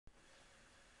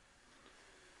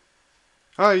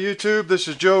Hi YouTube, this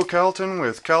is Joe Calton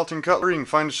with Calton Cutlery. You can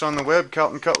find us on the web,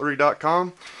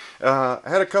 caltoncutlery.com. I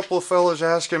had a couple of fellas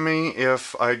asking me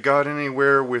if I got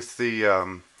anywhere with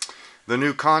the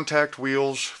new contact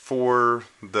wheels for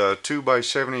the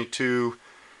 2x72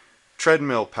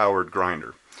 treadmill powered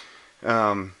grinder.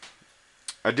 I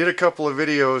did a couple of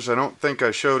videos. I don't think I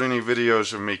showed any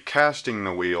videos of me casting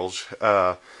the wheels,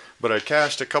 but I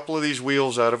cast a couple of these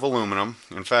wheels out of aluminum.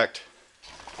 In fact,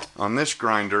 on this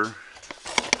grinder,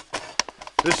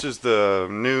 this is the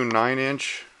new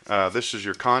 9-inch. This is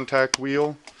your contact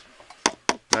wheel.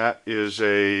 That is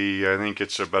I think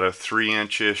it's about a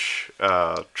 3-inch-ish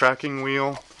tracking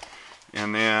wheel.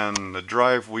 And then the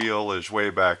drive wheel is way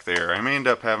back there. I may end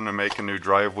up having to make a new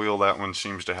drive wheel. That one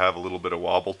seems to have a little bit of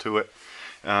wobble to it.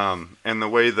 And the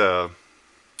way the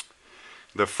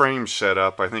frame's set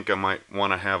up, I think I might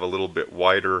want to have a little bit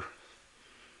wider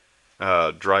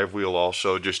drive wheel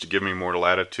also, just to give me more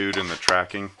latitude in the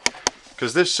tracking.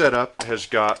 Because this setup has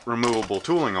got removable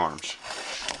tooling arms.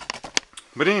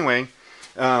 But anyway,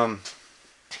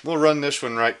 we'll run this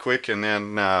one right quick, and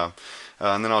then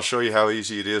I'll show you how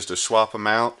easy it is to swap them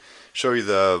out. Show you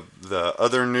the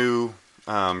other new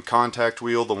contact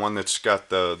wheel, the one that's got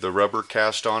the rubber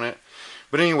cast on it.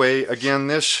 But anyway, again,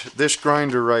 this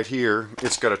grinder right here,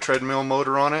 it's got a treadmill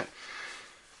motor on it,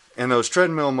 and those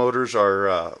treadmill motors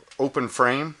are open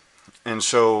frame, and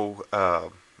so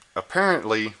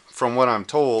apparently, from what I'm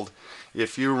told,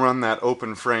 if you run that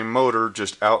open frame motor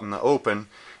just out in the open,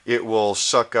 it will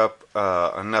suck up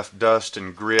enough dust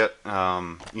and grit,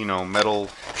 you know, metal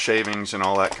shavings and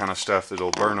all that kind of stuff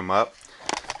that'll burn them up.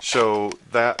 So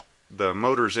the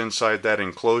motor's inside that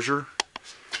enclosure.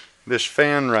 This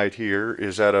fan right here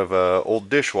is out of an old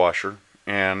dishwasher,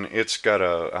 and it's got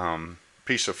a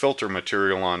piece of filter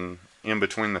material in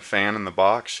between the fan and the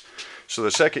box. So the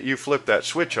second you flip that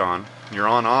switch on, your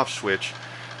on-off switch,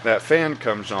 that fan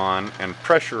comes on and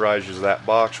pressurizes that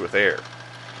box with air,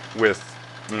 with,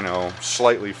 you know,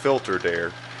 slightly filtered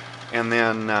air. And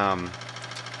then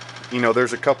you know,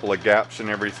 there's a couple of gaps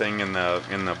and everything in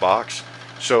the box,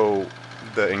 so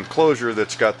the enclosure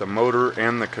that's got the motor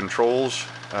and the controls,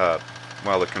 the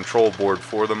control board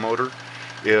for the motor,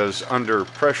 is under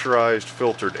pressurized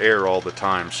filtered air all the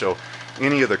time. So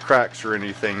any of the cracks or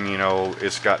anything, you know,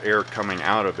 it's got air coming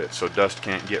out of it, so dust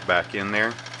can't get back in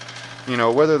there. You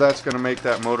know, whether that's going to make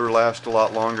that motor last a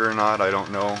lot longer or not, I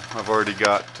don't know. I've already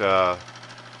got a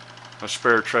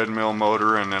spare treadmill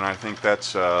motor, and then I think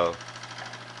that's a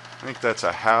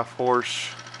half horse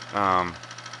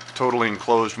totally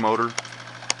enclosed motor.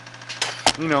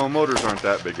 You know, motors aren't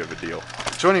that big of a deal.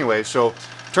 So anyway, so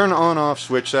turn the on-off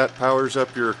switch. That powers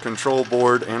up your control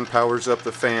board and powers up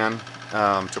the fan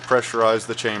to pressurize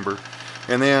the chamber.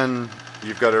 And then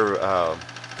you've got a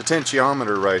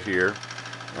potentiometer right here.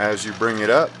 As you bring it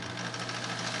up,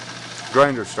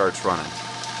 grinder starts running.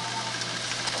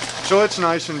 So it's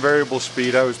nice and variable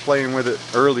speed. I was playing with it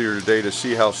earlier today to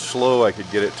see how slow I could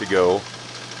get it to go,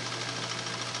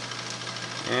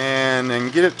 and then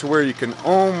get it to where you can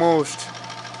almost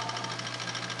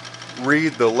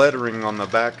read the lettering on the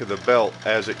back of the belt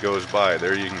as it goes by.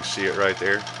 There, you can see it right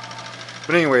there.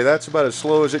 But anyway, that's about as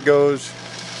slow as it goes.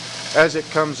 As it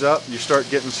comes up, you start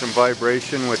getting some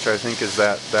vibration, which I think is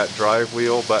that drive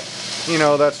wheel, but you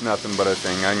know, that's nothing but a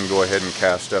thing. I can go ahead and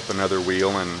cast up another wheel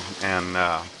and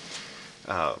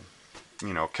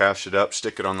you know, cast it up,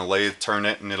 stick it on the lathe, turn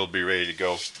it, and it'll be ready to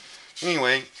go.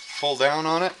 Anyway, pull down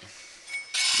on it.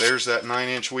 There's that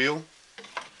 9-inch wheel.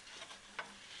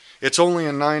 It's only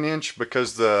a 9-inch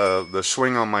because the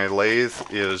swing on my lathe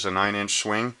is a 9-inch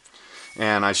swing.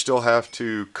 And I still have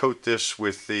to coat this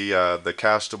with the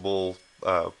castable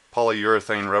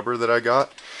polyurethane rubber that I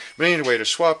got. But anyway, to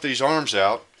swap these arms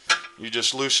out, you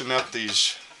just loosen up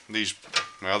these,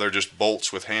 well, they're just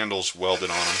bolts with handles welded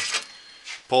on them.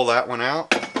 Pull that one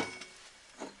out.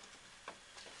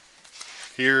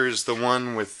 Here is the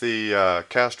one with the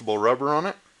castable rubber on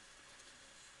it.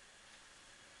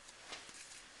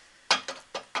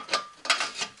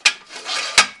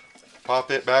 Pop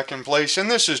it back in place,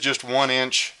 and this is just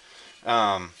 1-inch,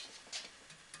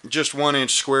 just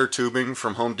 1-inch square tubing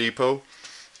from Home Depot.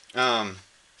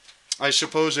 I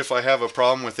suppose if I have a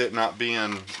problem with it not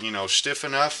being, you know, stiff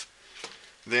enough,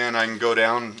 then I can go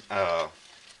down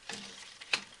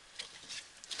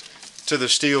to the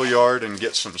steel yard and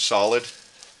get some solid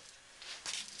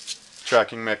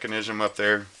tracking mechanism up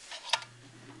there.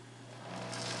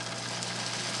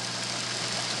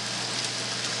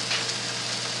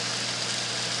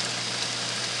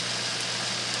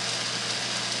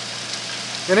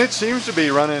 And it seems to be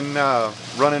running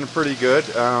pretty good.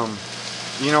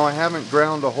 You know, I haven't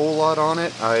ground a whole lot on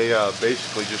it. I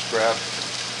basically just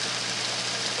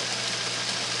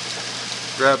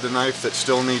grabbed a knife that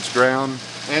still needs ground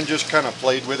and just kind of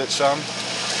played with it some.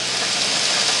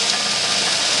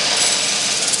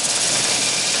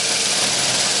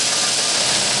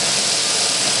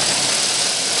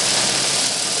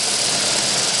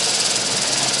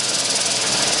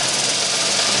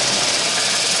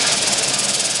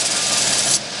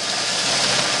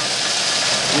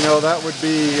 You know, that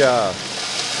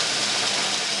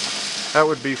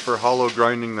would be for hollow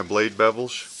grinding the blade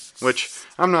bevels, which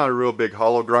I'm not a real big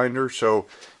hollow grinder, so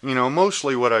you know,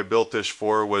 mostly what I built this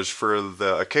for was for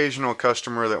the occasional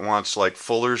customer that wants like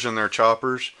fullers in their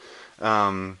choppers.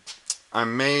 I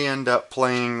may end up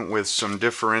playing with some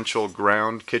differential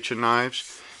ground kitchen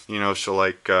knives, you know, so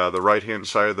like the right hand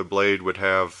side of the blade would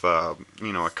have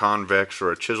you know, a convex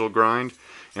or a chisel grind,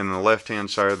 and the left hand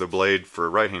side of the blade for a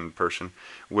right handed person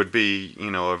would be, you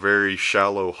know, a very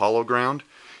shallow hollow ground,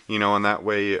 you know, and that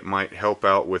way it might help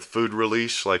out with food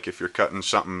release, like if you're cutting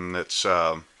something that's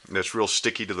real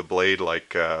sticky to the blade, like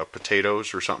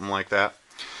potatoes or something like that.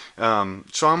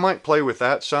 So I might play with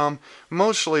that some.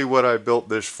 Mostly what I built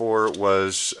this for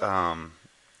was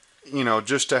you know,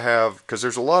 just to have, because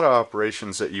there's a lot of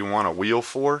operations that you want a wheel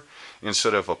for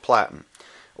instead of a platen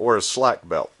or a slack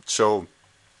belt. So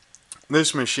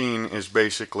this machine is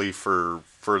basically for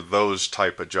those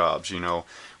type of jobs, you know,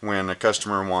 when a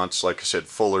customer wants, like I said,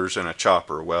 fullers and a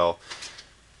chopper. Well,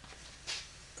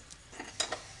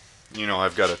 you know,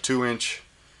 I've got a 2-inch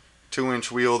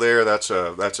wheel there. That's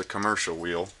a commercial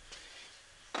wheel.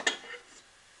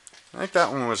 I think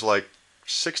that one was like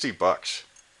 60 bucks.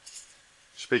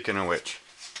 Speaking of which,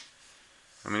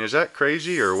 I mean, is that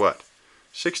crazy or what?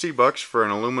 60 bucks for an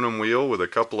aluminum wheel with a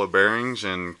couple of bearings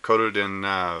and coated in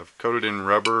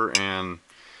rubber and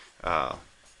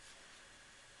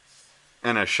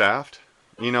a shaft,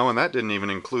 you know, and that didn't even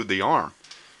include the arm,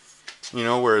 you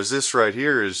know, whereas this right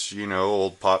here is, you know,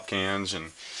 old pop cans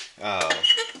and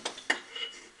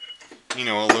you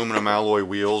know, aluminum alloy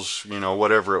wheels, you know,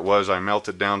 whatever it was I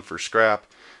melted down for scrap.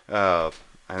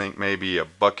 I think maybe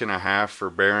 $1.50 for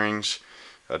bearings,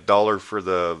 $1 for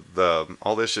the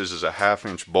all this is a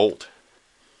 1/2-inch bolt.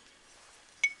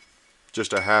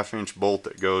 Just a 1/2-inch bolt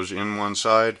that goes in one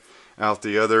side, out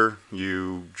the other.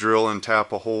 You drill and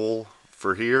tap a hole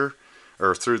for here,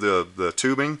 or through the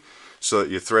tubing, so that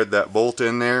you thread that bolt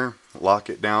in there, lock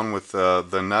it down with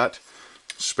the nut,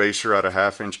 spacer out a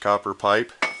 1/2-inch copper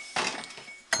pipe.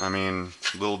 I mean,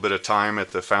 a little bit of time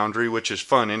at the foundry, which is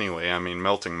fun anyway. I mean,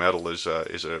 melting metal is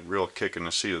a real kick in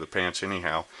the seat of the pants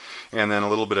anyhow. And then a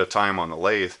little bit of time on the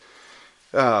lathe.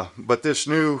 But this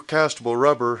new castable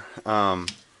rubber, I'm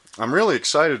really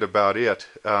excited about it.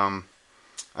 I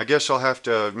guess I'll have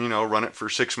to, you know, run it for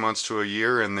 6 months to a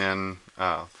year, and then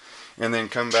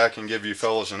come back and give you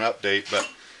fellas an update. But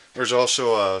there's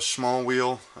also a small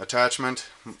wheel attachment.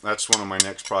 That's one of my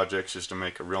next projects, is to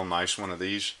make a real nice one of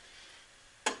these.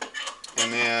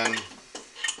 And then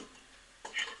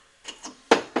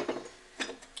I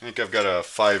think I've got a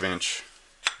 5-inch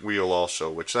wheel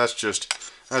also, which that's just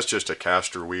a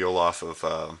caster wheel off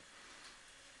of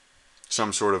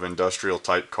some sort of industrial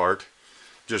type cart.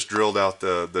 Just drilled out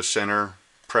the center,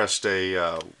 pressed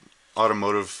a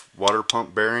automotive water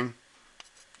pump bearing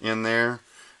in there,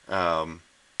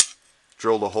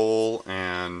 drilled a hole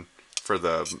and for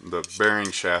the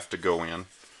bearing shaft to go in.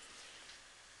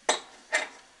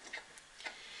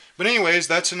 But anyways,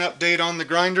 that's an update on the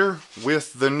grinder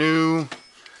with the new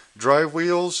drive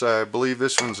wheels. I believe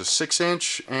this one's a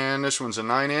 6-inch and this one's a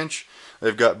 9-inch.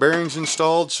 They've got bearings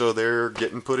installed, so they're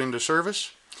getting put into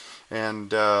service,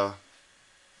 and on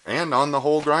the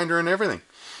whole grinder and everything.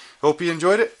 Hope you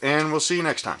enjoyed it, and we'll see you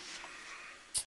next time.